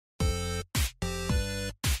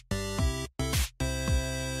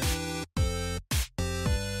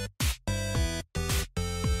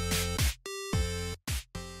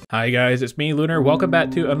Hi guys, it's me Lunar. Welcome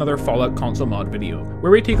back to another Fallout console mod video,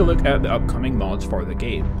 where we take a look at the upcoming mods for the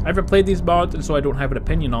game. I haven't played these mods and so I don't have an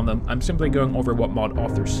opinion on them. I'm simply going over what mod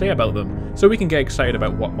authors say about them, so we can get excited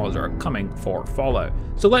about what mods are coming for Fallout.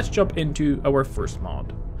 So let's jump into our first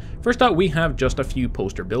mod. First up, we have just a few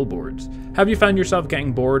poster billboards. Have you found yourself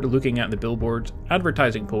getting bored looking at the billboards,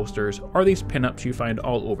 advertising posters, or these pinups you find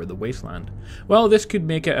all over the wasteland? Well, this could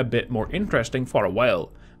make it a bit more interesting for a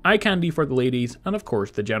while. Eye candy for the ladies, and of course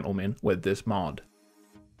the gentlemen with this mod.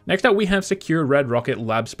 Next up we have Secure Red Rocket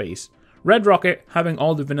Lab Space. Red Rocket, having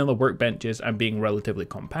all the vanilla workbenches and being relatively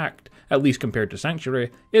compact, at least compared to Sanctuary,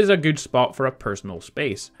 is a good spot for a personal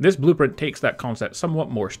space. This blueprint takes that concept somewhat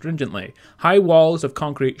more stringently. High walls of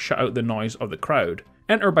concrete shut out the noise of the crowd.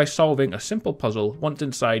 Enter by solving a simple puzzle. Once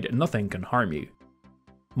inside, nothing can harm you.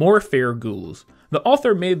 More Fair Ghouls. The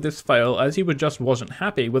author made this file as he wasn't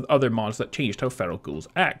happy with other mods that changed how feral ghouls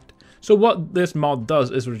act. So what this mod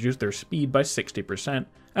does is reduce their speed by 60%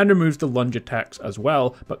 and removes the lunge attacks as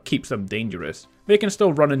well, but keeps them dangerous. They can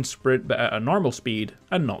still run and sprint but at a normal speed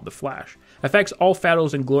and not the flash. Affects all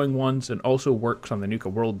ferals and glowing ones and also works on the Nuka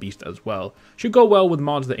World Beast as well. Should go well with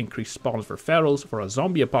mods that increase spawns for ferals for a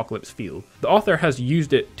zombie apocalypse feel. The author has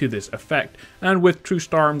used it to this effect, and with True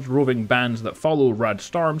Storm's roving bands that follow rad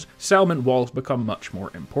storms, settlement walls become much more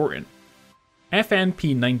important.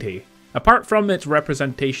 FNP90. Apart from its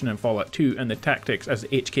representation in Fallout 2 and the tactics as the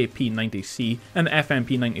HKP-90C and the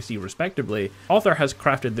FNP-90C respectively, author has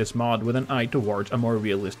crafted this mod with an eye towards a more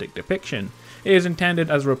realistic depiction. It is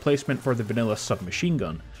intended as a replacement for the vanilla submachine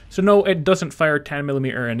gun. So no, it doesn't fire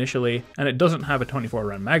 10mm initially, and it doesn't have a 24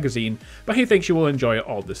 round magazine, but he thinks you will enjoy it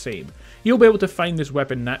all the same. You'll be able to find this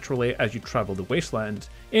weapon naturally as you travel the wastelands,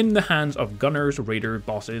 in the hands of gunners, raiders,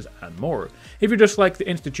 bosses, and more. If you're just like the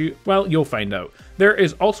Institute, well, you'll find out. There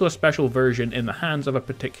is also a special version in the hands of a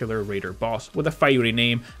particular raider boss with a fiery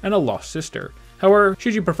name and a lost sister. However,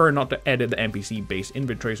 should you prefer not to edit the NPC-based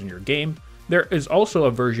inventories in your game, there is also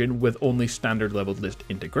a version with only standard level list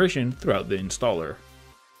integration throughout the installer.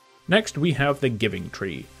 Next we have the Giving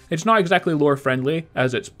Tree. It's not exactly lore friendly,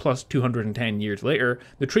 as it's plus 210 years later,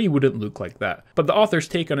 the tree wouldn't look like that, but the author's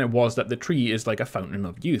take on it was that the tree is like a fountain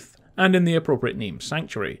of youth, and in the appropriate name,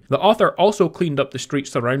 Sanctuary. The author also cleaned up the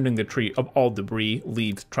streets surrounding the tree of all debris,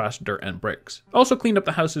 leaves, trash, dirt, and bricks. Also cleaned up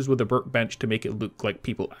the houses with a workbench to make it look like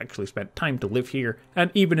people actually spent time to live here,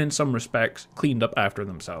 and even in some respects, cleaned up after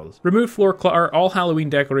themselves. Removed floor clutter, all Halloween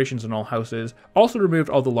decorations in all houses, also removed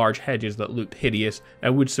all the large hedges that looked hideous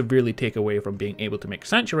and would severely take away from being able to make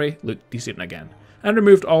Sanctuary look decent again. And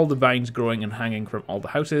removed all the vines growing and hanging from all the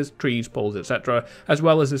houses, trees, poles, etc., as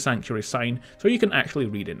well as the Sanctuary sign, so you can actually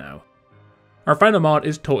read it now. Our final mod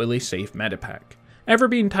is Totally Safe Medipack. Ever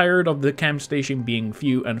been tired of the chem station being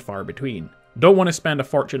few and far between? Don't want to spend a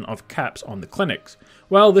fortune of caps on the clinics?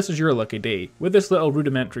 Well, this is your lucky day. With this little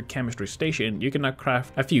rudimentary chemistry station, you can now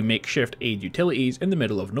craft a few makeshift aid utilities in the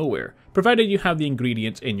middle of nowhere, provided you have the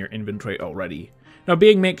ingredients in your inventory already. Now,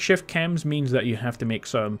 being makeshift chems means that you have to make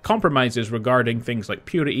some compromises regarding things like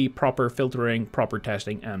purity, proper filtering, proper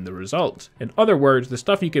testing, and the results. In other words, the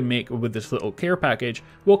stuff you can make with this little care package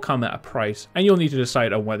will come at a price, and you'll need to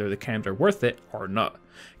decide on whether the chems are worth it or not.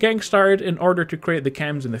 Getting started, in order to create the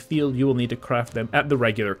chems in the field, you will need to craft them at the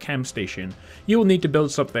regular chem station. You will need to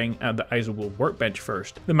build something at the Isolwood workbench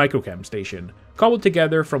first, the microchem station. Cobbled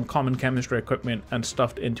together from common chemistry equipment and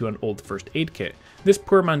stuffed into an old first aid kit. This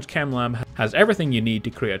poor man's chem lab has everything you need to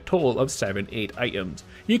create a total of 7-8 items.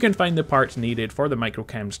 You can find the parts needed for the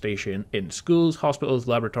microchem station in schools, hospitals,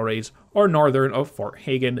 laboratories, or northern of Fort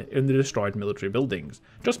Hagen in the destroyed military buildings.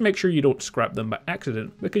 Just make sure you don't scrap them by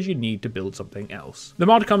accident because you need to build something else. The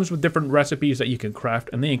mod comes with different recipes that you can craft,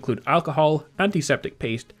 and they include alcohol, antiseptic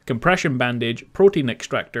paste, compression bandage, protein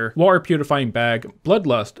extractor, water purifying bag,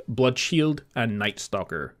 bloodlust, blood shield, and night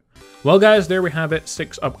stalker. Well guys, there we have it,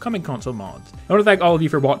 6 upcoming console mods. I want to thank all of you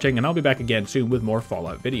for watching, and I'll be back again soon with more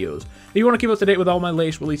Fallout videos. If you want to keep up to date with all my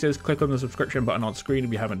latest releases, click on the subscription button on screen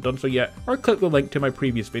if you haven't done so yet, or click the link to my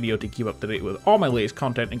previous video to keep up to date with all my latest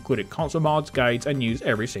content, including console mods, guides, and news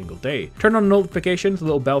every single day. Turn on notifications, the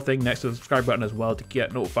little bell thing next to the subscribe button as well to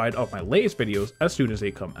get notified of my latest videos as soon as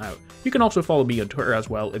they come out. You can also follow me on Twitter as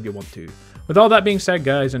well if you want to. With all that being said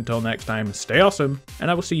guys, until next time, stay awesome, and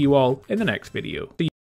I will see you all in the next video.